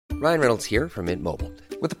Ryan Reynolds here from Mint Mobile.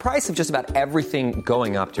 With the price of just about everything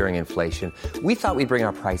going up during inflation, we thought we'd bring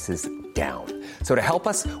our prices down. So to help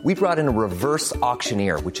us, we brought in a reverse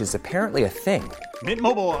auctioneer, which is apparently a thing. Mint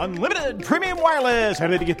Mobile Unlimited Premium Wireless. How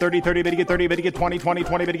to get 30, 30, bit to get 30, bit to get 20, 20,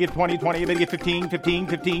 20, bit to get 20, 20, bit to get 15, 15,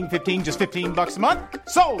 15, 15, just $15 a month?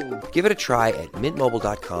 Sold! Give it a try at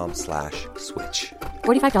mintmobile.com/switch.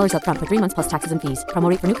 $45 up front for 3 months plus taxes and fees. Promo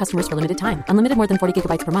rate for new customers for limited time. Unlimited more than 40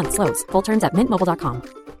 gigabytes per month. Slows full terms at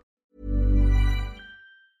mintmobile.com.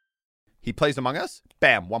 He plays Among Us,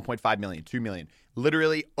 bam, 1.5 million, 2 million.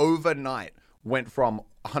 Literally overnight went from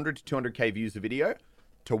 100 to 200K views a video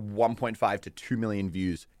to 1.5 to 2 million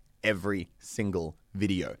views every single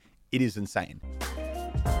video. It is insane.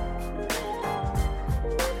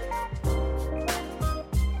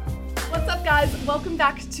 What's up, guys? Welcome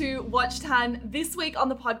back to Watch Time. This week on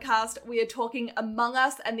the podcast, we are talking Among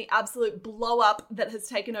Us and the absolute blow up that has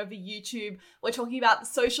taken over YouTube. We're talking about The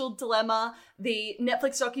Social Dilemma, the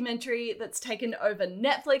Netflix documentary that's taken over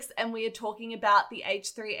Netflix, and we are talking about the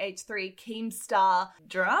H3H3 Keemstar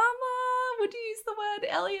drama. Would you use the word,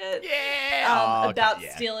 Elliot? Yeah! About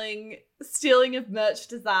stealing of merch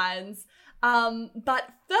designs. But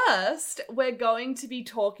first, we're going to be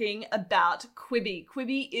talking about Quibi.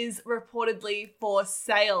 Quibi is reportedly for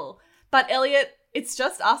sale. But Elliot, it's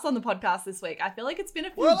just us on the podcast this week. I feel like it's been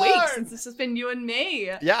a few weeks since it's just been you and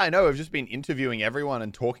me. Yeah, I know. We've just been interviewing everyone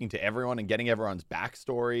and talking to everyone and getting everyone's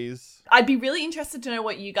backstories. I'd be really interested to know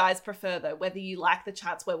what you guys prefer, though, whether you like the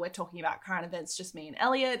chats where we're talking about current events, just me and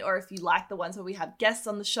Elliot, or if you like the ones where we have guests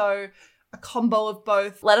on the show, a combo of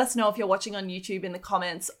both. Let us know if you're watching on YouTube in the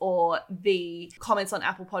comments or the comments on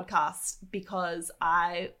Apple Podcasts, because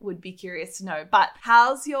I would be curious to know. But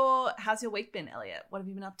how's your week been, Elliot? What have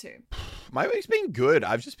you been up to? My week's been good.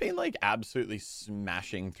 I've just been like absolutely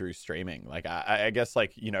smashing through streaming. Like I guess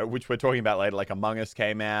like, you know, which we're talking about later, like Among Us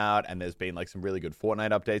came out and there's been like some really good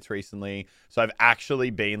Fortnite updates recently. So I've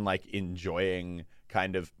actually been like enjoying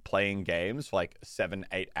kind of playing games for like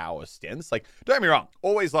 7-8 hour stints. Like, don't get me wrong,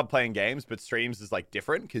 always love playing games, but streams is like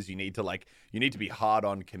different because you need to be hard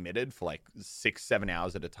on committed for like 6-7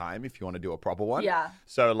 hours at a time if you want to do a proper one. Yeah.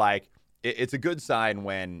 So like it's a good sign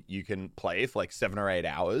when you can play for like 7 or 8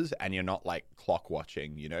 hours and you're not like clock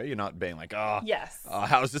watching, you know? You're not being like, yes.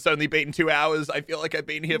 How has this only been 2 hours? I feel like I've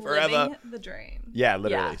been here forever. Living the dream. Yeah,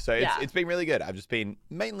 literally. Yeah. So it's been really good. I've just been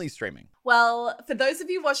mainly streaming. Well, for those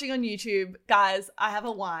of you watching on YouTube, guys, I have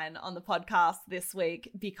a wine on the podcast this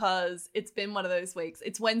week because it's been one of those weeks.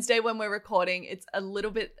 It's Wednesday when we're recording. It's a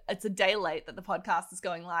day late that the podcast is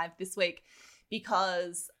going live this week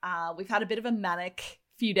because we've had a bit of a manic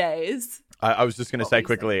few days. I was just going to say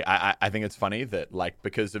quickly, I think it's funny that like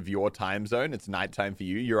because of your time zone, it's nighttime for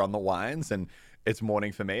you, you're on the wines, and it's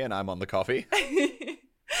morning for me and I'm on the coffee.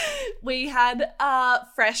 We had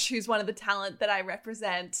Fresh, who's one of the talent that I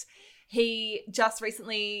represent. He just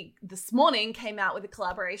recently, this morning, came out with a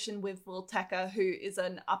collaboration with Lil Tecca, who is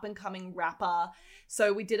an up-and-coming rapper.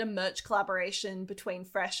 So we did a merch collaboration between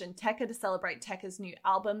Fresh and Tecca to celebrate Tecca's new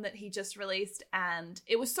album that he just released, and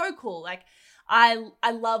it was so cool. Like, I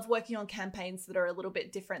love working on campaigns that are a little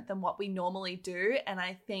bit different than what we normally do, and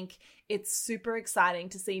I think it's super exciting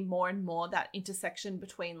to see more and more that intersection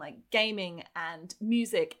between like gaming and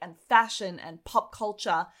music and fashion and pop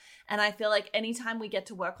culture. And I feel like anytime we get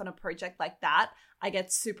to work on a project like that, I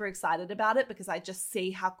get super excited about it because I just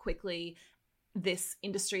see how quickly this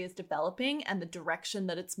industry is developing and the direction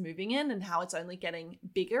that it's moving in and how it's only getting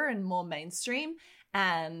bigger and more mainstream.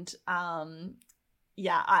 And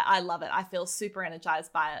yeah, I love it. I feel super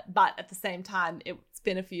energized by it. But at the same time, it's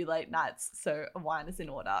been a few late nights, so a wine is in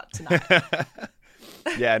order tonight.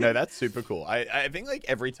 Yeah, no, that's super cool. I think like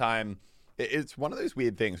every time, it's one of those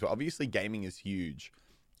weird things where obviously gaming is huge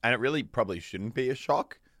and it really probably shouldn't be a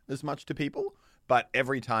shock as much to people. But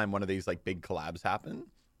every time one of these like big collabs happen,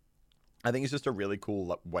 I think it's just a really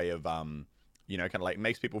cool way of, you know, kind of like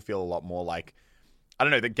makes people feel a lot more like, I don't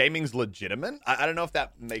know, that gaming's legitimate. I don't know if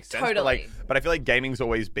that makes sense. Totally. But I feel like gaming's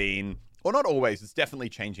always been, or not always, it's definitely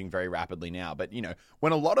changing very rapidly now. But, you know,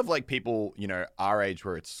 when a lot of like people, you know, our age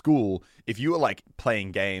were at school, if you were like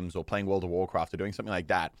playing games or playing World of Warcraft or doing something like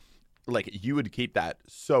that, like you would keep that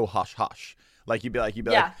so hush hush. Like you'd be like,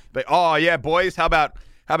 but oh yeah, boys, how about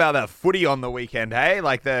the footy on the weekend, hey?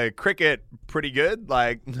 Like the cricket, pretty good.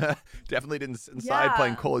 Like definitely didn't sit inside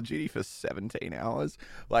playing Call of Duty for 17 hours.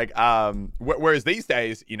 Like, whereas these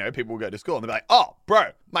days, you know, people will go to school and they're like, oh, bro,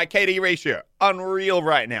 my KD ratio, unreal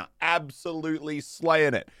right now. Absolutely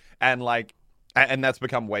slaying it. And like, and that's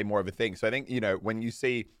become way more of a thing. So I think, you know, when you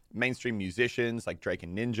see mainstream musicians like Drake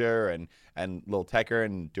and Ninja and Lil Tecca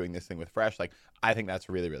and doing this thing with Fresh. Like, I think that's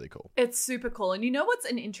really, really cool. It's super cool. And you know what's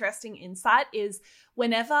an interesting insight is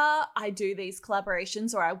whenever I do these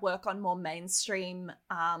collaborations or I work on more mainstream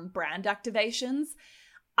brand activations,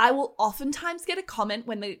 I will oftentimes get a comment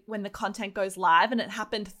when the content goes live, and it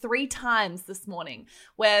happened 3 times this morning,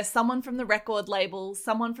 where someone from the record label,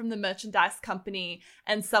 someone from the merchandise company,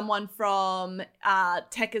 and someone from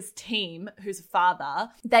Tecca's team, who's a father,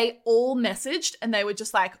 they all messaged and they were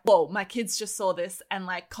just like, whoa, my kids just saw this and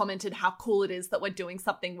like commented how cool it is that we're doing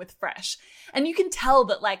something with Fresh. And you can tell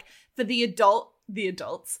that like for the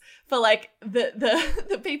adults, for like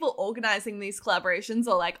the people organizing these collaborations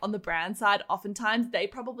or like on the brand side, oftentimes they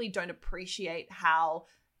probably don't appreciate how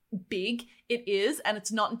big it is, and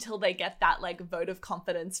it's not until they get that like vote of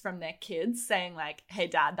confidence from their kids saying like, hey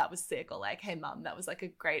dad, that was sick, or like, hey mum, that was like a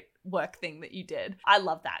great work thing that you did. I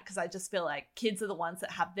love that because I just feel like kids are the ones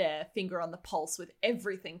that have their finger on the pulse with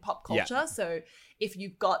everything pop culture. Yeah. So if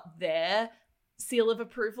you've got their seal of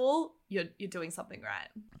approval, you're doing something right.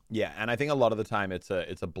 Yeah, and I think a lot of the time it's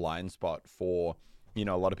a blind spot for, you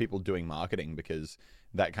know, a lot of people doing marketing, because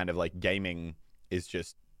that kind of like gaming is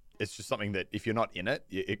just, it's just something that if you're not in it,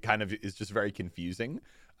 it kind of is just very confusing,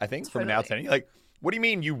 I think, from an outside. Like, what do you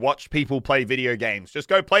mean you watch people play video games? Just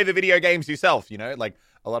go play the video games yourself, you know? Like,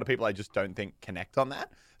 a lot of people I just don't think connect on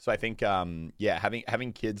that. So I think,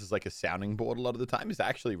 having kids as like a sounding board a lot of the time is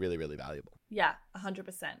actually really, really valuable. Yeah, 100%.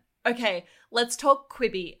 Okay, let's talk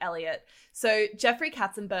Quibi, Elliot. So Jeffrey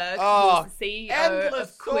Katzenberg, who's the CEO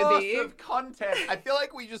of Quibi. Source of content. I feel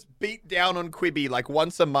like we just beat down on Quibi like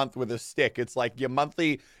once a month with a stick. It's like your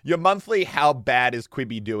monthly how bad is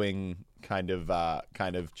Quibi doing kind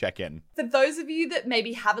of check-in. For those of you that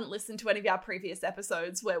maybe haven't listened to any of our previous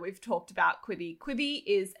episodes where we've talked about Quibi, Quibi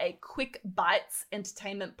is a quick bites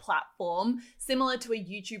entertainment platform similar to a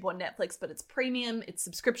YouTube or Netflix, but it's premium, it's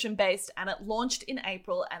subscription-based, and it launched in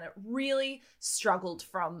April, and it really struggled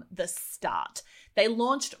from the start. They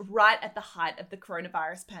launched right at the height of the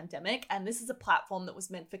coronavirus pandemic, and this is a platform that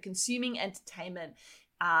was meant for consuming entertainment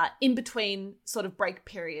in between sort of break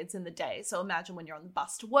periods in the day. So imagine when you're on the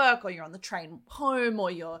bus to work, or you're on the train home,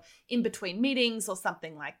 or you're in between meetings or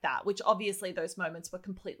something like that, which obviously those moments were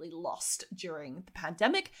completely lost during the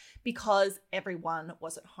pandemic because everyone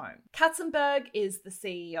was at home. Katzenberg is the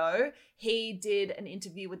CEO. He did an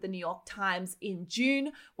interview with the New York Times in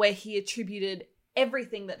June where he attributed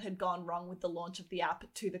everything that had gone wrong with the launch of the app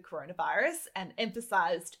to the coronavirus, and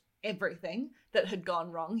emphasized everything that had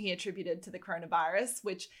gone wrong he attributed to the coronavirus,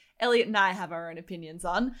 which Elliot and I have our own opinions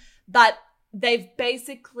on. But they've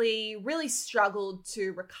basically really struggled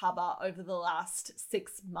to recover over the last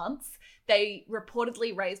 6 months. They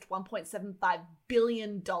reportedly raised $1.75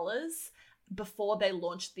 billion before they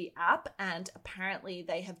launched the app, and apparently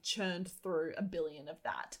they have churned through $1 billion of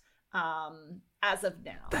that as of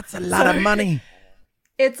now. That's a lot of money.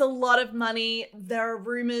 It's a lot of money. There are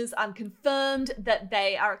rumors, unconfirmed, that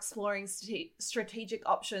they are exploring strategic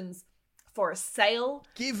options for a sale.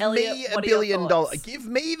 Give me $1 billion. Give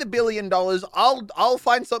me the $1 billion. I'll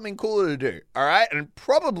find something cooler to do. All right, and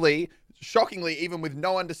probably, shockingly, even with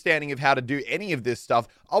no understanding of how to do any of this stuff,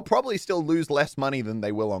 I'll probably still lose less money than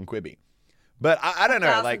they will on Quibi. But I don't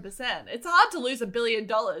know, 1,000%. like, it's hard to lose $1 billion.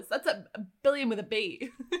 That's a billion with a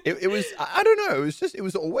B. it was, I don't know. It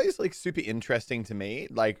was always like super interesting to me.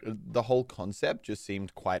 Like, the whole concept just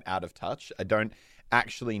seemed quite out of touch. I don't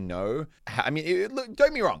actually know. Look, don't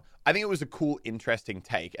get me wrong. I think it was a cool, interesting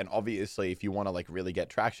take. And obviously, if you want to like really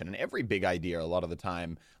get traction, and every big idea a lot of the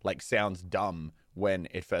time like sounds dumb when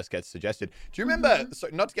it first gets suggested. Do you remember, so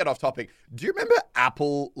not to get off topic, do you remember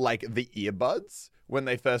Apple, like the earbuds when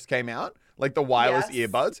they first came out? Like the wireless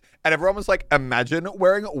earbuds. And everyone was like, imagine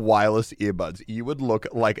wearing wireless earbuds. You would look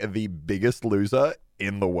like the biggest loser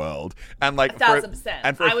in the world. And like 1,000%.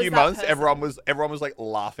 And for a few months, everyone was like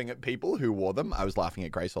laughing at people who wore them. I was laughing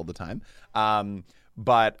at Grace all the time.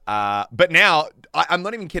 But now, I'm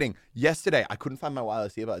not even kidding. Yesterday, I couldn't find my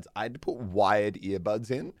wireless earbuds. I had to put wired earbuds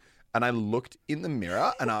in. And I looked in the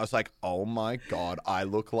mirror and I was like, oh my God, I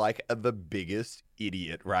look like the biggest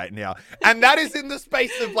idiot right now. And that is in the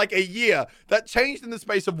space of like a year. That changed in the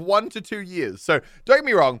space of 1 to 2 years. So don't get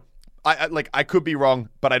me wrong. I could be wrong,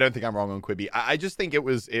 but I don't think I'm wrong on Quibi. I just think it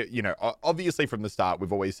was, you know, obviously from the start,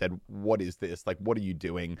 we've always said, what is this? Like, what are you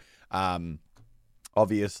doing?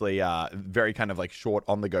 Obviously, very kind of like short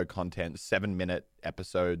on the go content, 7-minute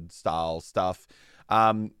episode style stuff.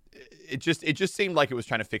 It just seemed like it was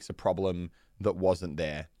trying to fix a problem that wasn't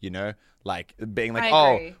there, you know, like being like,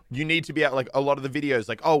 oh, you need to be able, like a lot of the videos,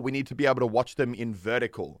 like, oh, we need to be able to watch them in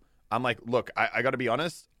vertical. I'm like, look, I got to be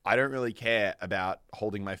honest. I don't really care about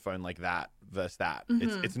holding my phone like that versus that.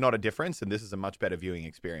 It's not a difference, and this is a much better viewing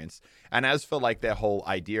experience. And as for like their whole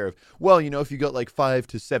idea of, well, you know, if you got like 5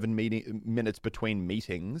 to 7 minutes between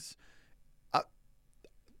meetings,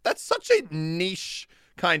 that's such a niche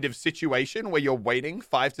kind of situation where you're waiting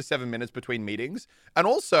 5 to 7 minutes between meetings. And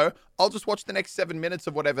also, I'll just watch the next 7 minutes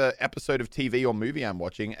of whatever episode of TV or movie I'm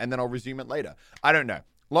watching, and then I'll resume it later. I don't know.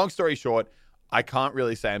 Long story short, I can't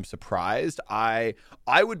really say I'm surprised. I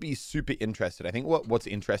would be super interested. I think what's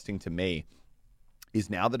interesting to me is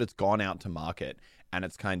now that it's gone out to market and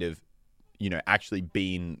it's kind of, you know, actually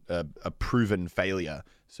been a proven failure,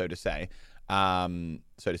 so to say,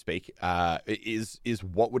 so to speak, is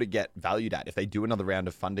what would it get valued at if they do another round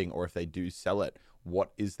of funding, or if they do sell it?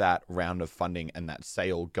 What is that round of funding and that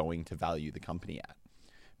sale going to value the company at?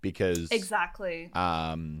 Because exactly,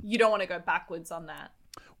 you don't want to go backwards on that.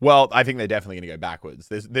 Well, I think they're definitely going to go backwards.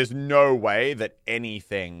 There's no way that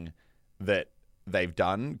anything that they've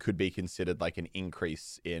done could be considered like an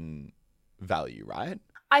increase in value, right?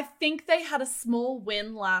 I think they had a small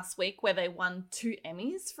win last week where they won 2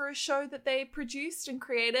 Emmys for a show that they produced and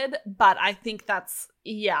created. But I think that's,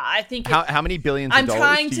 I think... How many billions of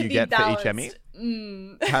dollars do you get for each Emmy?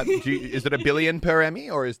 Is it $1 billion per Emmy,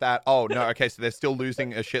 or is that... Oh, no, okay, so they're still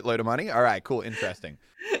losing a shitload of money? All right, cool, interesting.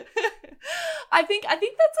 I think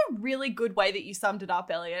that's a really good way that you summed it up,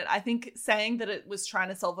 Elliot. I think saying that it was trying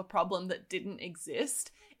to solve a problem that didn't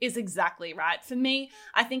exist is exactly right. For me,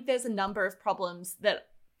 I think there's a number of problems that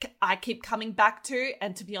I keep coming back to.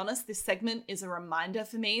 And to be honest, this segment is a reminder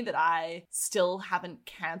for me that I still haven't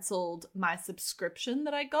cancelled my subscription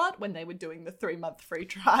that I got when they were doing the 3-month free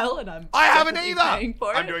trial. And I haven't either. Paying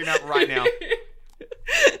for it. I'm doing that right now.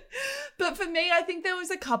 But for me, I think there was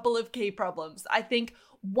a couple of key problems. I think,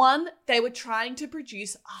 one, they were trying to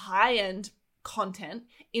produce high-end content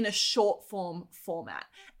in a short-form format.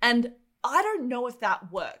 And I don't know if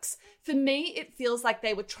that works. For me, it feels like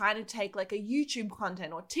they were trying to take like a YouTube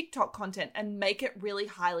content or TikTok content and make it really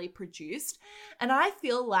highly produced. And I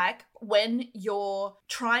feel like when you're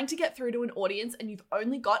trying to get through to an audience and you've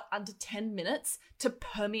only got under 10 minutes to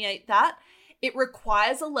permeate that, it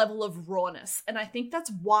requires a level of rawness. And I think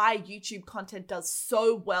that's why YouTube content does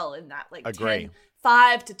so well in that like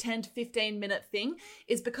 5 to 10 to 15 minute thing,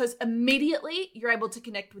 is because immediately you're able to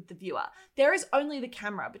connect with the viewer. There is only the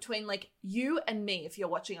camera between like you and me if you're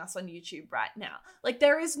watching us on YouTube right now. Like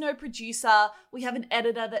there is no producer. We have an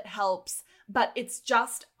editor that helps, but it's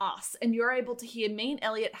just us. And you're able to hear me and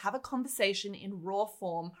Elliot have a conversation in raw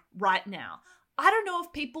form right now. I don't know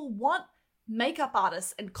if people want makeup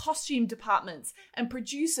artists and costume departments and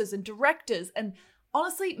producers and directors and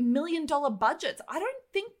honestly, $1 million budgets. I don't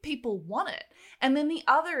think people want it. And then the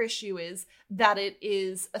other issue is that it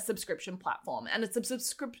is a subscription platform, and it's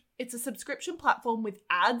a subscription platform with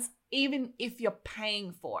ads, even if you're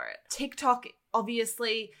paying for it. TikTok,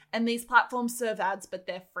 obviously, and these platforms serve ads, but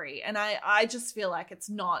they're free. And I just feel like it's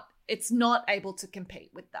not able to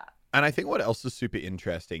compete with that. And I think what else is super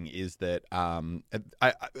interesting is that,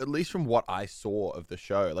 at least from what I saw of the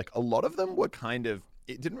show, like a lot of them were kind of,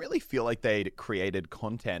 it didn't really feel like they'd created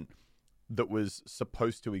content that was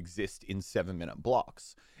supposed to exist in 7-minute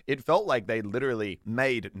blocks. It felt like they literally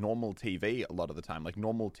made normal TV a lot of the time, like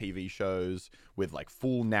normal TV shows with like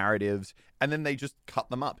full narratives, and then they just cut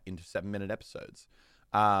them up into 7-minute episodes.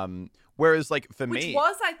 Whereas like for me... Which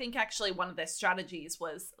was, I think, actually one of their strategies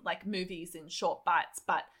was like movies in short bites,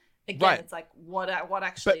 but... Again, It's like what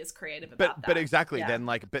actually is creative about that. But exactly, yeah. then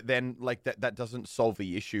that doesn't solve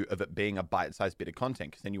the issue of it being a bite-sized bit of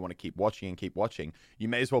content, because then you want to keep watching. You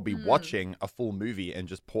may as well be watching a full movie and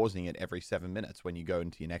just pausing it every 7 minutes when you go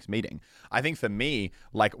into your next meeting. I think for me,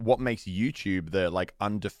 like what makes YouTube the like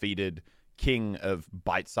undefeated king of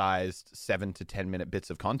bite-sized 7 to 10 minute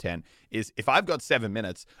bits of content is if I've got 7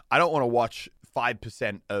 minutes, I don't want to watch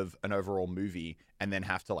 5% of an overall movie and then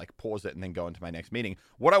have to like pause it and then go into my next meeting.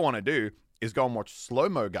 What I want to do is go and watch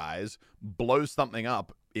slow-mo guys blow something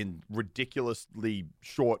up in ridiculously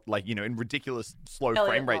short, like, you know, in ridiculous slow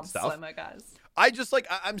frame rate stuff. Slow-mo guys.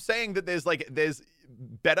 I'm saying that there's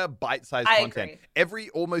better bite-sized content. Agree.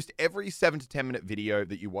 Almost every 7 to 10 minute video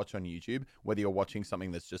that you watch on YouTube, whether you're watching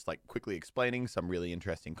something that's just like quickly explaining some really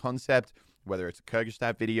interesting concept, whether it's a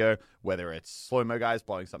Kyrgyzstan video, whether it's slow-mo guys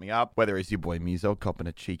blowing something up, whether it's your boy Mizo copping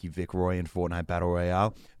a cheeky Vic Roy in Fortnite Battle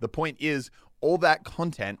Royale. The point is, all that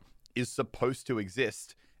content is supposed to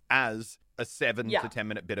exist as a 7 to 10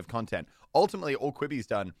 minute bit of content. Ultimately, all Quibi's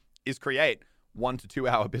done is create 1 to 2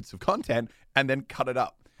 hour bits of content and then cut it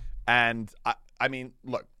up. And I mean,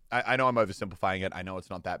 look, I know I'm oversimplifying it. I know it's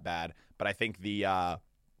not that bad, but I think the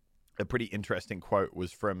a pretty interesting quote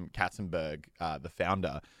was from Katzenberg, the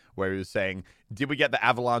founder, where he was saying, did we get the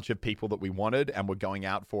avalanche of people that we wanted and were going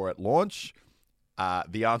out for at launch?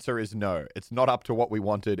 The answer is no. It's not up to what we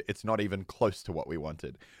wanted. It's not even close to what we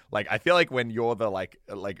wanted. Like, I feel like when you're the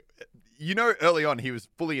early on, he was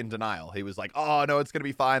fully in denial. He was like, oh, no, it's going to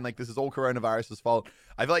be fine. Like, this is all coronavirus's fault.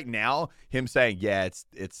 I feel like now him saying, yeah,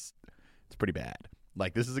 it's pretty bad.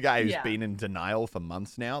 Like, this is a guy who's been in denial for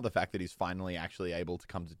months now. The fact that he's finally actually able to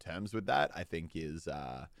come to terms with that, I think is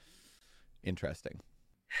interesting.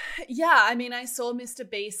 Yeah, I mean, I saw Mr.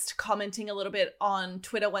 Beast commenting a little bit on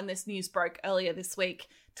Twitter when this news broke earlier this week,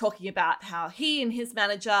 talking about how he and his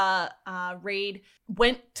manager, Reed,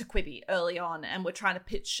 went to Quibi early on and were trying to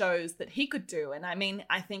pitch shows that he could do. And I mean,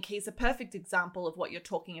 I think he's a perfect example of what you're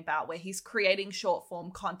talking about, where he's creating short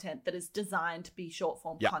form content that is designed to be short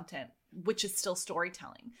form content, which is still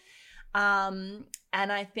storytelling. And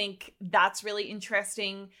I think that's really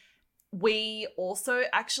interesting. We also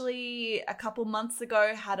actually a couple months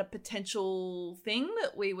ago had a potential thing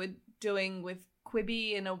that we were doing with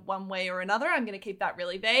Quibi in a one way or another. I'm going to keep that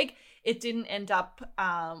really vague. It didn't end up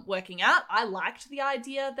working out. I liked the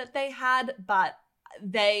idea that they had, but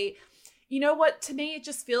you know what, to me, it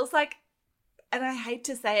just feels like, and I hate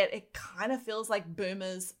to say it, it kind of feels like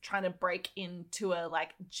boomers trying to break into a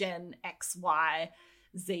like Gen X, Y,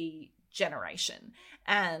 Z generation.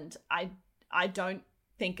 And I don't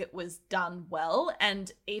think it was done well.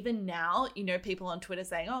 And even now, you know, people on Twitter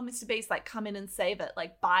saying, oh, Mr. Beast, like, come in and save it,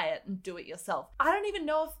 like, buy it and do it yourself. I don't even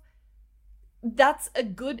know if that's a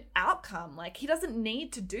good outcome. Like, he doesn't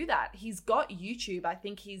need to do that. He's got YouTube. I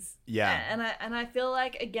think he's and I feel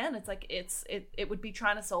like, again, it's like it would be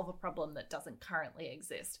trying to solve a problem that doesn't currently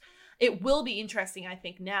exist. It will be interesting, I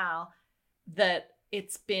think, now that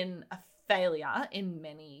it's been a failure in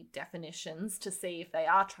many definitions, to see if they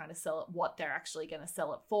are trying to sell it, what they're actually going to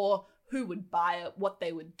sell it for, who would buy it, what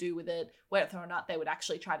they would do with it, whether or not they would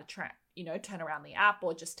actually try to turn around the app,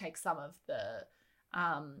 or just take some of the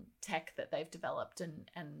tech that they've developed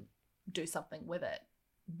and do something with it.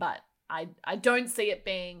 But I don't see it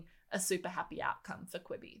being a super happy outcome for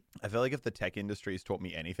Quibi. I feel like if the tech industry has taught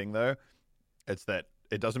me anything, though, it's that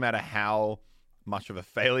it doesn't matter how much of a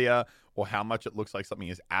failure or how much it looks like something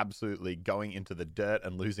is absolutely going into the dirt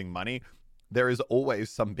and losing money, there is always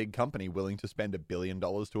some big company willing to spend $1 billion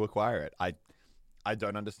to acquire it. I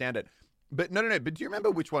don't understand it. But no. But do you remember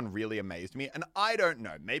which one really amazed me? And I don't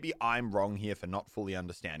know. Maybe I'm wrong here for not fully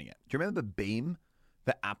understanding it. Do you remember Beam,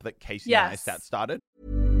 the app that Casey Neistat started?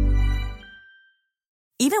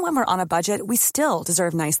 Even when we're on a budget, we still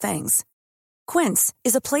deserve nice things. Quince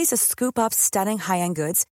is a place to scoop up stunning high-end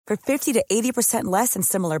goods for 50 to 80% less than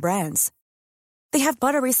similar brands. They have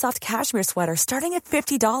buttery soft cashmere sweaters starting at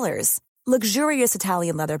 $50, luxurious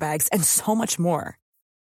Italian leather bags, and so much more.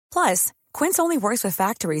 Plus, Quince only works with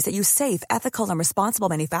factories that use safe, ethical, and responsible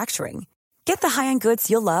manufacturing. Get the high-end goods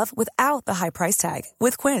you'll love without the high price tag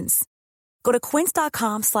with Quince. Go to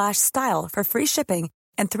quince.com/style for free shipping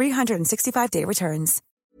and 365-day returns.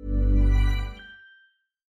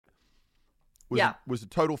 Was a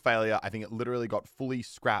total failure. I think it literally got fully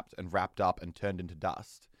scrapped and wrapped up and turned into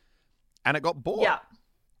dust. And it got bought. Yeah.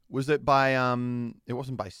 Was it by it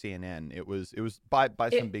wasn't by CNN. It was by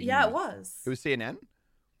some big Yeah, news. it was. It was CNN?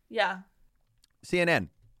 Yeah. CNN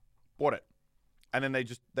bought it. And then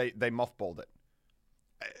they mothballed it.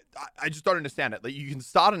 I just don't understand it. Like, you can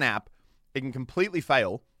start an app, it can completely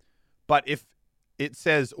fail, but if it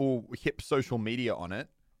says hip social media on it,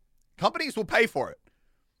 companies will pay for it.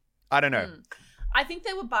 I don't know. I think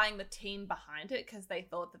they were buying the team behind it because they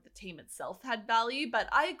thought that the team itself had value. But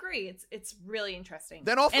I agree, it's really interesting.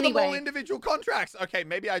 Then offer them all individual contracts. Okay,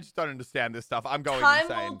 maybe I just don't understand this stuff. I'm going time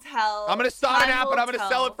insane. Will tell. I'm going to start an app and I'm going to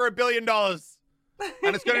sell it for $1 billion, and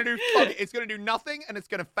it's going to do nothing, and it's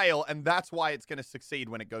going to fail, and that's why it's going to succeed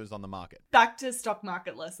when it goes on the market. Back to stock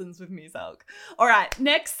market lessons with Muselk. All right,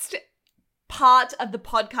 next part of the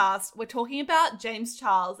podcast, we're talking about James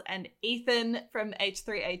Charles and Ethan from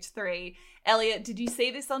H3H3. Elliot, did you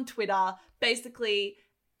see this on Twitter? Basically,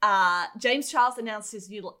 James Charles announced his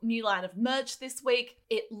new line of merch this week.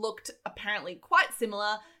 It looked apparently quite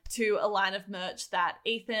similar to a line of merch that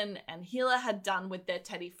Ethan and Gila had done with their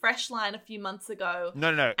Teddy Fresh line a few months ago.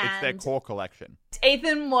 No, it's their core collection.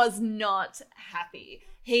 Ethan was not happy.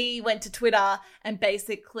 He went to Twitter and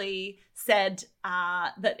basically said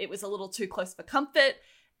that it was a little too close for comfort.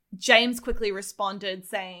 James quickly responded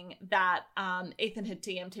saying that Ethan had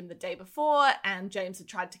DM'd him the day before, and James had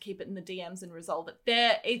tried to keep it in the DMs and resolve it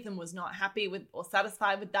there. Ethan was not happy with or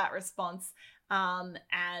satisfied with that response,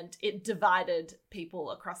 and it divided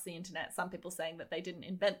people across the internet. Some people saying that they didn't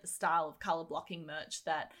invent the style of color blocking merch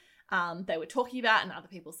that they were talking about, and other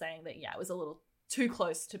people saying that, yeah, it was a little too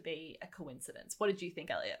close to be a coincidence. What did you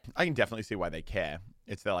think, Elliot? I can definitely see why they care.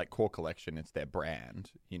 It's their like core collection. It's their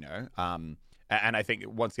brand, you know? And I think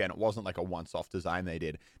once again, it wasn't like a once-off design they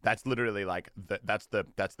did. That's literally like that's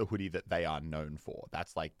the hoodie that they are known for.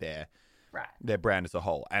 That's like their brand as a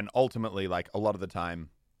whole. And ultimately, like a lot of the time,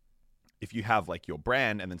 if you have like your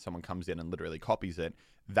brand and then someone comes in and literally copies it,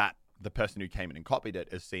 that the person who came in and copied it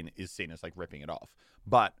is seen as like ripping it off.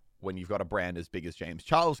 But when you've got a brand as big as James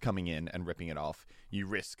Charles coming in and ripping it off, you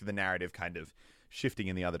risk the narrative kind of shifting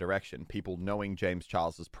in the other direction. People knowing James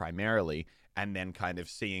Charles as primarily, and then kind of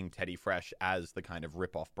seeing Teddy Fresh as the kind of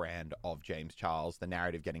rip-off brand of James Charles, the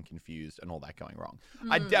narrative getting confused and all that going wrong.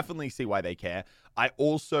 I definitely see why they care. I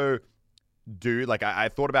also do, like, I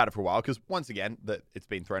thought about it for a while, because once again, it's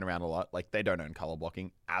been thrown around a lot. Like, they don't own color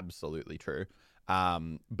blocking. Absolutely true.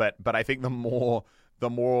 But I think the more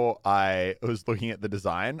I was looking at the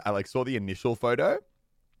design, I like saw the initial photo,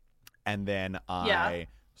 and then I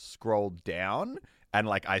scrolled down and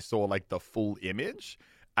like I saw like the full image,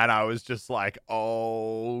 and I was just like,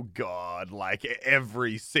 oh God, like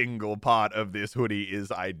every single part of this hoodie is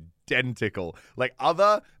identical. Like,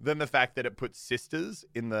 other than the fact that it puts sisters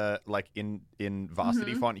in the like in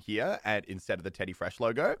varsity font here and instead of the Teddy Fresh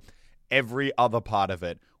logo, every other part of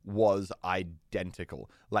it was identical.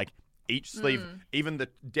 Like each sleeve, even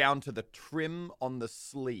down to the trim on the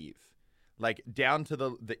sleeve, like down to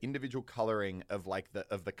the individual coloring of like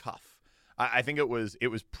the cuff. I think it was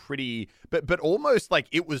pretty, but almost like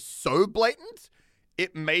it was so blatant,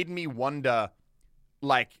 it made me wonder,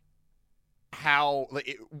 like, how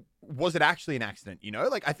like was it actually an accident? You know,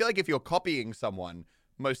 like I feel like if you're copying someone,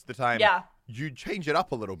 most of the time, you'd change it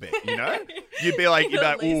up a little bit. You know, you'd be like,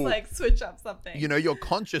 at least like switch up something. You know, you're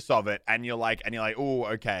conscious of it, and you're like, oh,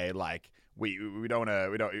 okay, like we don't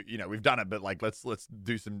you know, we've done it, but like let's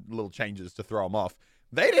do some little changes to throw them off.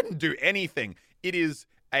 They didn't do anything. It is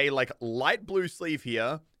a like light blue sleeve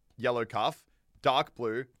here, yellow cuff, dark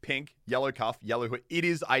blue, pink, yellow cuff, yellow hood. It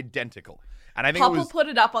is identical. And I think Pop will put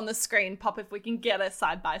it up on the screen. Pop, if we can get a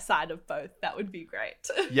side by side of both, that would be great.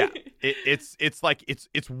 Yeah, it's like it's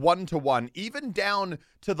 1-to-1, even down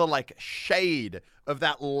to the like shade of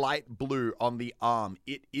that light blue on the arm.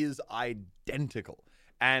 It is identical.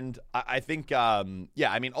 And I think, I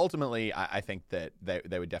mean, ultimately, I think that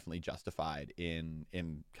they were definitely justified in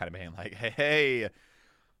kind of being like, hey,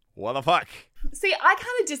 what the fuck? See, I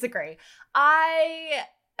kind of disagree. I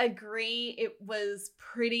agree it was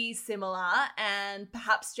pretty similar, and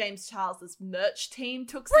perhaps James Charles's merch team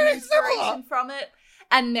took some inspiration from it,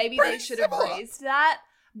 and maybe they should have raised that.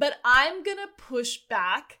 But I'm going to push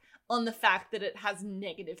back on the fact that it has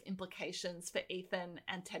negative implications for Ethan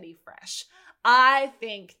and Teddy Fresh. I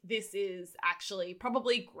think this is actually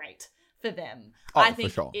probably great for them. I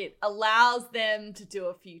think it allows them to do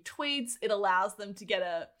a few tweets. It allows them to get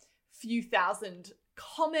a few thousand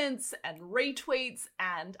comments and retweets.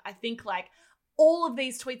 And I think like all of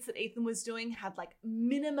these tweets that Ethan was doing had like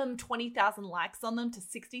minimum 20,000 likes on them to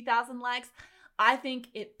 60,000 likes. I think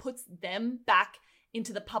it puts them back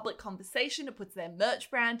into the public conversation. It puts their merch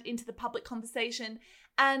brand into the public conversation.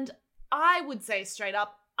 And I would say straight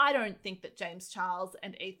up, I don't think that James Charles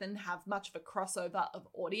and Ethan have much of a crossover of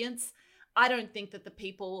audience. I don't think that the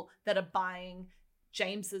people that are buying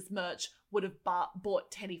James's merch would have bought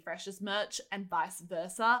Teddy Fresh's merch and vice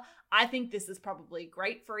versa. I think this is probably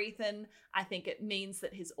great for Ethan. I think it means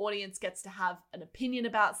that his audience gets to have an opinion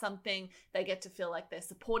about something. They get to feel like they're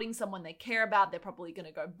supporting someone they care about. They're probably going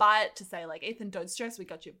to go buy it to say like, Ethan, don't stress, we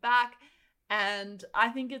got your back. And I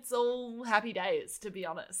think it's all happy days, to be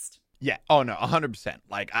honest. Yeah. Oh no,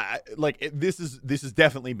 100%. This has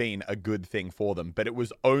definitely been a good thing for them, but it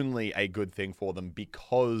was only a good thing for them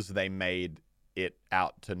because they made it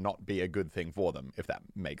out to not be a good thing for them, if that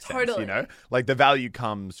makes sense. You know, like the value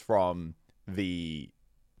comes from the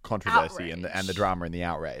controversy and the drama and the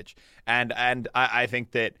outrage. And I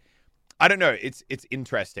think that, I don't know, it's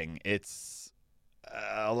interesting. It's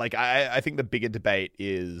I think the bigger debate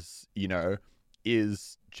is, you know,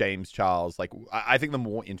 is James Charles, like, I think the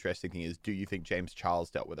more interesting thing is, do you think James Charles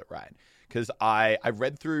dealt with it right? Because I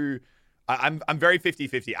read through, I'm very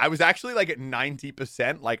 50-50. I was actually like at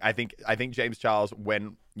 90%. Like, I think James Charles,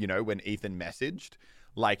 when Ethan messaged,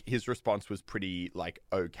 like his response was pretty like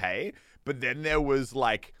okay. But then there was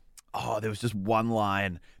like, there was just one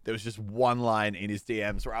line in his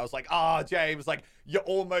DMs where I was like, James, like you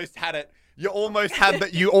almost had it You almost had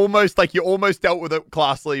that. You almost dealt with it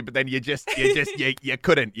classily, but then you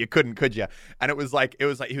couldn't, could you? And it was like he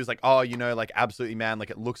was like, oh, like absolutely, man. Like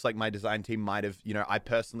it looks like my design team might have, I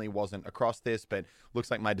personally wasn't across this, but looks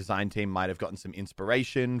like my design team might have gotten some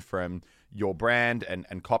inspiration from your brand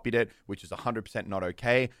and copied it, which is 100% not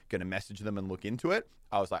okay. Going to message them and look into it.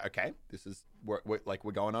 I was like, okay, this is we're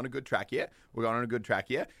going on a good track here.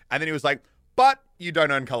 And then he was like, but you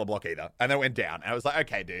don't own Color Block either. And then it went down. And I was like,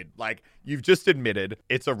 okay, dude, like you've just admitted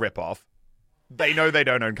it's a ripoff. They know they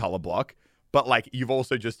don't own Color Block, but like you've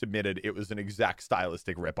also just admitted it was an exact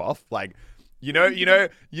stylistic ripoff. Like,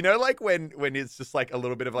 like when it's just like a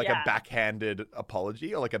little bit of like a backhanded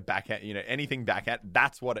apology or like a backhand, anything backhand,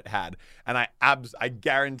 that's what it had. And I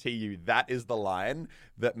guarantee you that is the line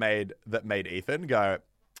that made Ethan go,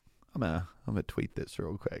 I'm gonna tweet this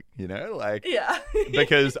real quick,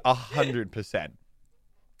 because 100%.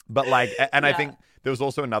 But like, and I think there was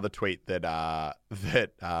also another tweet that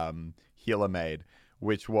Healer made,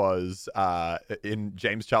 which was in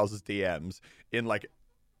James Charles's DMs in like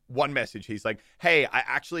one message. He's like, hey, I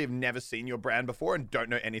actually have never seen your brand before and don't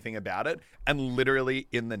know anything about it. And literally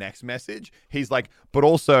in the next message, he's like, but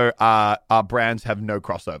also our brands have no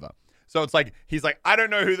crossover. So it's like, he's like, I don't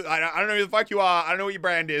know who the fuck you are. I don't know what your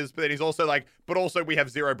brand is. But then he's also like, but also we have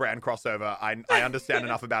zero brand crossover. I understand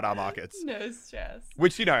enough about our markets. No stress.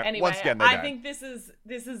 Which, anyway, once again, I think this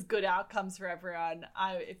is good outcomes for everyone.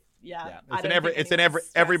 It's an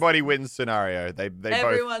everybody wins scenario.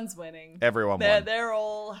 Everyone's winning. Everyone won. They're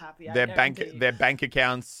all happy. Their bank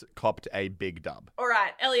accounts copped a big dub. All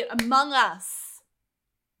right, Elliot, Among Us.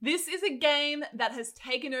 This is a game that has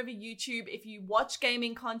taken over YouTube. If you watch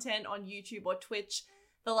gaming content on YouTube or Twitch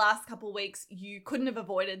the last couple of weeks, you couldn't have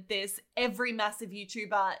avoided this. Every massive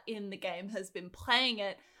YouTuber in the game has been playing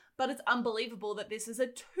it, but it's unbelievable that this is a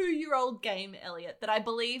 2-year-old game, Elliot, that I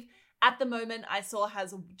believe at the moment I saw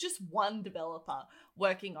has just one developer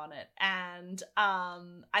working on it. And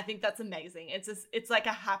I think that's amazing. It's like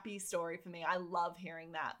a happy story for me. I love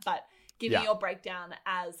hearing that. But give me your breakdown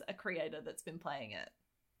as a creator that's been playing it.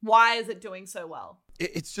 Why is it doing so well?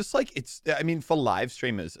 It's just like, for live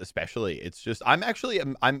streamers especially, it's just, I'm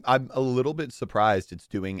a little bit surprised it's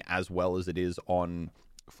doing as well as it is for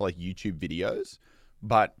like YouTube videos.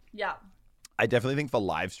 But yeah, I definitely think for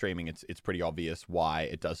live streaming, it's pretty obvious why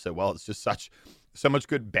it does so well. It's just so much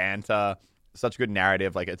good banter, such good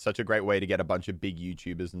narrative. Like it's such a great way to get a bunch of big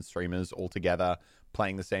YouTubers and streamers all together,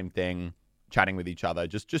 playing the same thing, chatting with each other,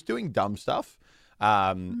 just doing dumb stuff.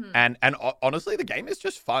 And honestly, the game is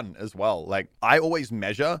just fun as well. Like I always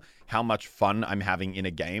measure how much fun I'm having in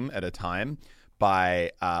a game at a time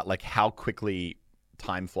by like how quickly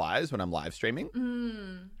time flies when I'm live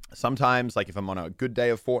streaming. Sometimes, like if I'm on a good day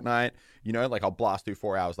of Fortnite, like I'll blast through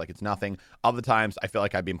 4 hours like it's nothing. Other times I feel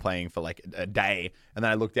like I've been playing for like a day, and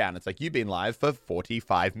then I look down, it's like, you've been live for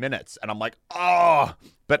 45 minutes. And I'm like, oh.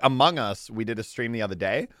 But Among Us, we did a stream the other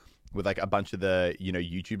day with like a bunch of the,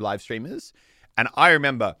 YouTube live streamers. And I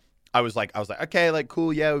remember I was like, okay, like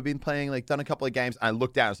cool. Yeah, we've been playing, like done a couple of games. And I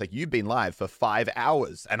looked down, it's like, you've been live for 5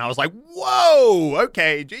 hours. And I was like, whoa,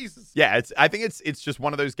 okay, Jesus. Yeah, I think it's just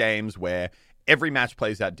one of those games where every match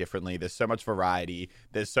plays out differently. There's so much variety.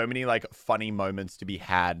 There's so many like funny moments to be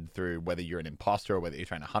had through whether you're an imposter or whether you're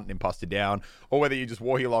trying to hunt an imposter down or whether you're just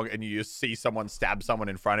walking along and you just see someone stab someone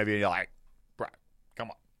in front of you and you're like, bro,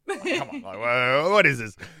 come on. Like, what is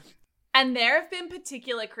this? And there have been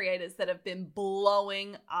particular creators that have been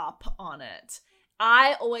blowing up on it.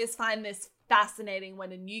 I always find this fascinating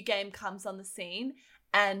when a new game comes on the scene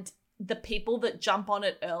and the people that jump on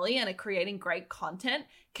it early and are creating great content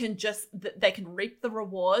they can reap the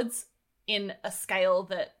rewards in a scale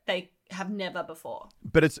that they have never before.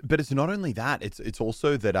 But it's not only that. It's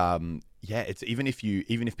also that it's even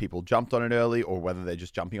if people jumped on it early or whether they're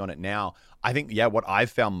just jumping on it now. I think what I've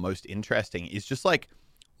found most interesting is just like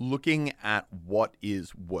looking at what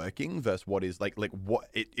is working versus what is like what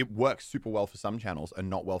it works super well for some channels and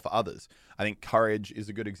not well for others. I think Courage is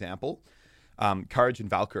a good example. Courage and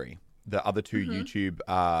Valkyrie, the other two two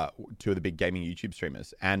of the big gaming YouTube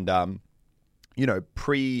streamers. And,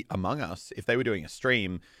 pre Among Us, if they were doing a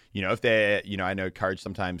stream, if they're, I know Courage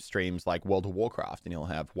sometimes streams like World of Warcraft and he'll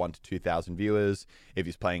have 1,000 to 2,000 viewers. If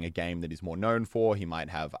he's playing a game that he's more known for, he might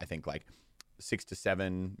have, I think, like 6,000 to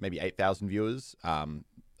 7,000, maybe 8,000 viewers.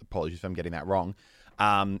 Apologies if I'm getting that wrong.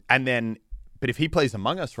 But if he plays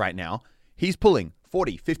Among Us right now, he's pulling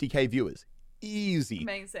 40, 50K viewers. Easy.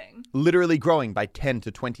 Amazing. Literally growing by 10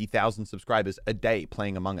 to 20,000 subscribers a day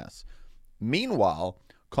playing Among Us. Meanwhile,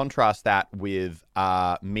 contrast that with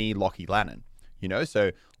me, Lockie Lannon. You know,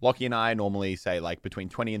 so Lockie and I normally say like between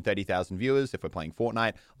 20 and 30,000 viewers if we're playing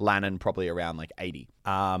Fortnite. Lannon probably around like 80.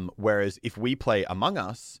 Whereas if we play Among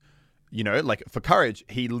Us, you know, like for Courage,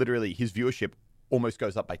 his viewership almost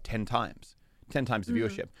goes up by 10 times. 10 times the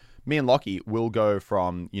viewership. Me and Lockie will go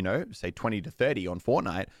from, you know, say 20 to 30 on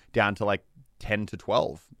Fortnite down to like 10 to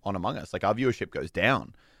 12 on Among Us. Like our viewership goes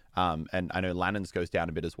down. And I know Lannon's goes down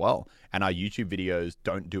a bit as well. And our YouTube videos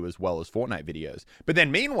don't do as well as Fortnite videos. But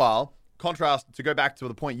then meanwhile, contrast, to go back to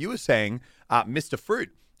the point you were saying, Mr. Fruit,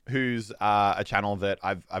 who's a channel that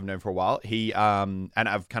I've known for a while. He and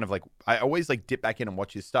I've kind of like, I always like dip back in and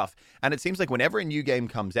watch his stuff. And it seems like whenever a new game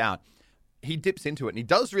comes out, he dips into it and he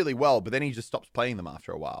does really well, but then he just stops playing them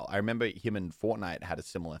after a while. I remember him and Fortnite had a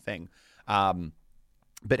similar thing.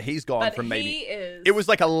 But he's gone from maybe it was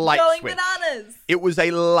like a light switch. Bananas. It was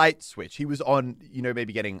a light switch. He was on, you know,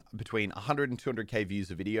 maybe getting between 100 and 200k views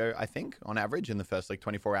a video, I think, on average in the first like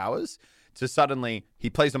 24 hours. To suddenly he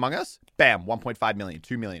plays Among Us, bam, 1.5 million,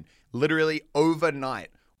 2 million. Literally overnight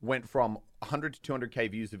went from 100 to 200k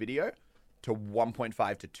views a video to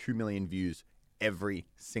 1.5 to 2 million views every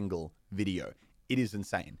single video. It is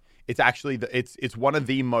insane. It's actually it's one of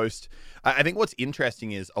the most. I think what's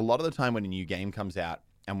interesting is a lot of the time when a new game comes out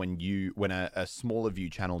and when a smaller view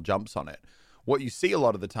channel jumps on it, what you see a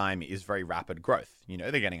lot of the time is very rapid growth. You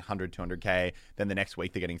know, they're getting 100, 200k, then the next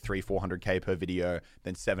week they're getting 300-400k per video,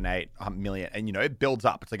 then 7-8 million, and you know it builds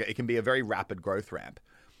up. It's like it can be a very rapid growth ramp.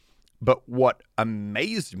 But what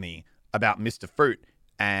amazed me about Mr. Fruit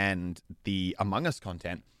and the Among Us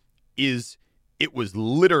content is it was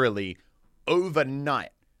literally overnight.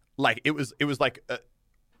 Like it was like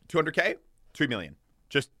 200k, 2 million,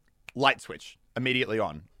 just light switch immediately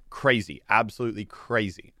on. Crazy, absolutely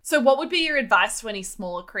crazy. So what would be your advice to any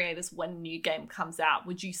smaller creators when a new game comes out?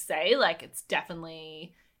 Would you say like it's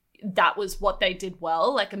definitely that was what they did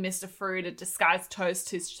well? Like a Mr. Fruit, a Disguised Toast,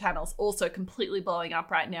 whose channel's also completely blowing up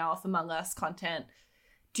right now off Among Us content.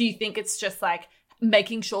 Do you think it's just like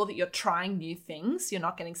making sure that you're trying new things, you're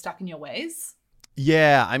not getting stuck in your ways?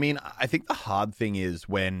 Yeah, I mean, I think the hard thing is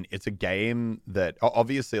when it's a game that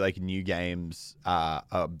obviously like new games are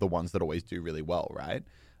the ones that always do really well, right?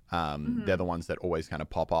 They're the ones that always kind of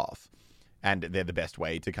pop off. And they're the best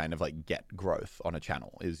way to kind of like get growth on a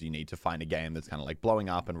channel is you need to find a game that's kind of like blowing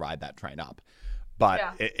up and ride that train up. But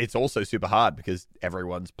it's also super hard because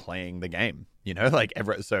everyone's playing the game, you know, like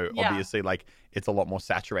obviously like it's a lot more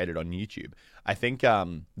saturated on YouTube. I think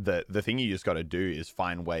the thing you just got to do is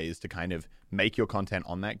find ways to kind of make your content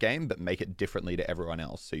on that game, but make it differently to everyone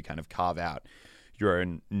else. So you kind of carve out your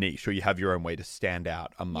own niche or you have your own way to stand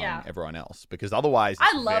out among everyone else, because otherwise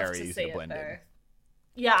it's very easy to blend in.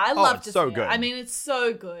 Yeah, I love to see good. it. I mean, it's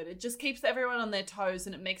so good. It just keeps everyone on their toes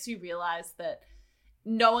and it makes you realize that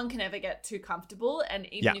no one can ever get too comfortable.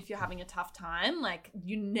 And even if you're having a tough time, like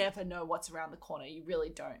you never know what's around the corner. You really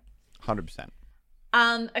don't. 100%.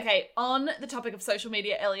 Okay, on the topic of social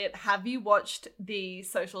media, Elliot, have you watched The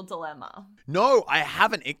Social Dilemma? No, I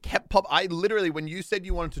haven't. It kept I literally, when you said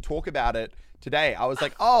you wanted to talk about it today, I was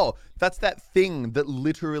like, oh, that's that thing that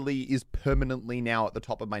literally is permanently now at the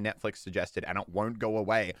top of my Netflix suggested and it won't go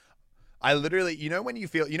away. I literally, you know when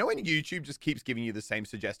YouTube just keeps giving you the same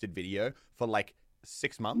suggested video for like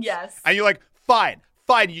 6 months? Yes. And you're like, fine,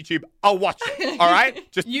 YouTube, I'll watch it. All right?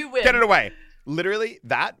 Just you win. Get it away. Literally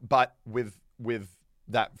that, but with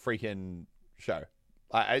that freaking show.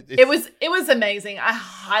 It was amazing. I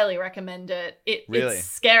highly recommend it. Really? It's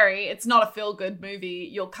scary. It's not a feel-good movie.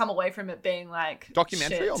 You'll come away from it being like,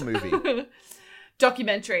 documentary shit. or movie?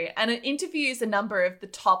 Documentary. And it interviews a number of the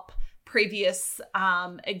top previous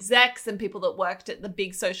execs and people that worked at the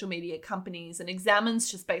big social media companies and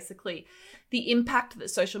examines just basically the impact that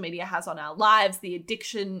social media has on our lives, the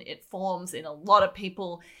addiction it forms in a lot of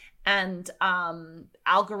people, and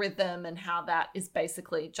algorithm and how that is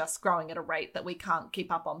basically just growing at a rate that we can't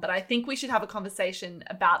keep up on. But I think we should have a conversation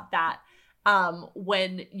about that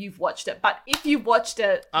when you've watched it. But if you've watched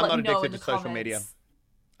it, I'm let not me know addicted in the to social comments. media.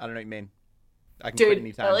 I don't know what you mean. I can quit Dude,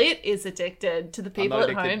 anytime. Elliot is addicted. To the people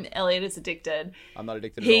at home, Elliot is addicted. I'm not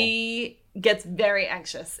addicted at all. He gets very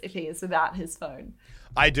anxious if he is without his phone.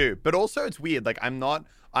 I do. But also it's weird. Like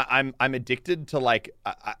I'm addicted to like,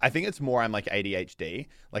 I think it's more I'm like ADHD.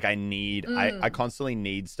 Like I constantly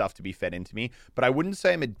need stuff to be fed into me. But I wouldn't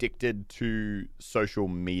say I'm addicted to social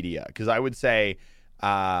media, because I would say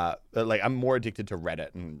like I'm more addicted to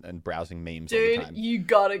Reddit and browsing memes all the time. Dude, you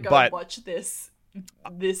gotta go watch this.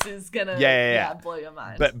 this is gonna blow your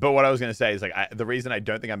mind. But what I was gonna say is like the reason I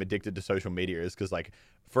don't think I'm addicted to social media is because like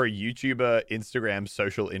for a YouTuber, Instagram,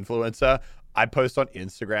 social influencer, I post on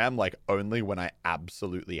Instagram like only when I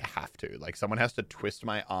absolutely have to. Like someone has to twist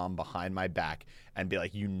my arm behind my back and be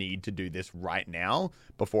like, you need to do this right now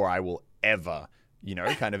before I will ever, you know,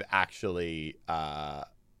 kind of actually,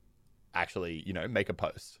 you know, make a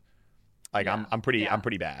post. Like I'm pretty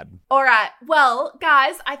bad. All right. Well,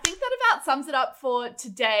 guys, I think that about sums it up for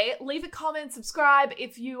today. Leave a comment, subscribe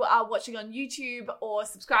if you are watching on YouTube, or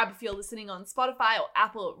subscribe if you're listening on Spotify or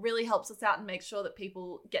Apple. It really helps us out and makes sure that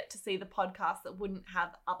people get to see the podcast that wouldn't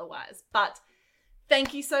have otherwise. But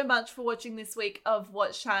thank you so much for watching this week of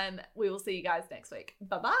Watch Time. We will see you guys next week.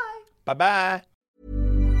 Bye-bye. Bye-bye.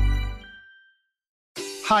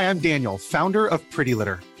 Hi, I'm Daniel, founder of Pretty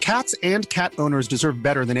Litter. Cats and cat owners deserve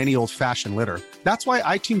better than any old-fashioned litter. That's why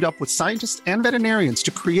I teamed up with scientists and veterinarians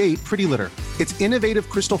to create Pretty Litter. Its innovative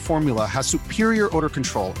crystal formula has superior odor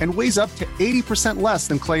control and weighs up to 80% less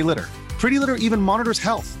than clay litter. Pretty Litter even monitors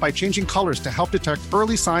health by changing colors to help detect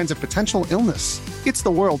early signs of potential illness. It's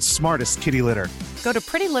the world's smartest kitty litter. Go to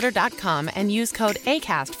prettylitter.com and use code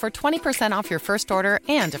ACAST for 20% off your first order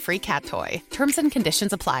and a free cat toy. Terms and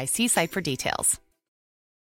conditions apply. See site for details.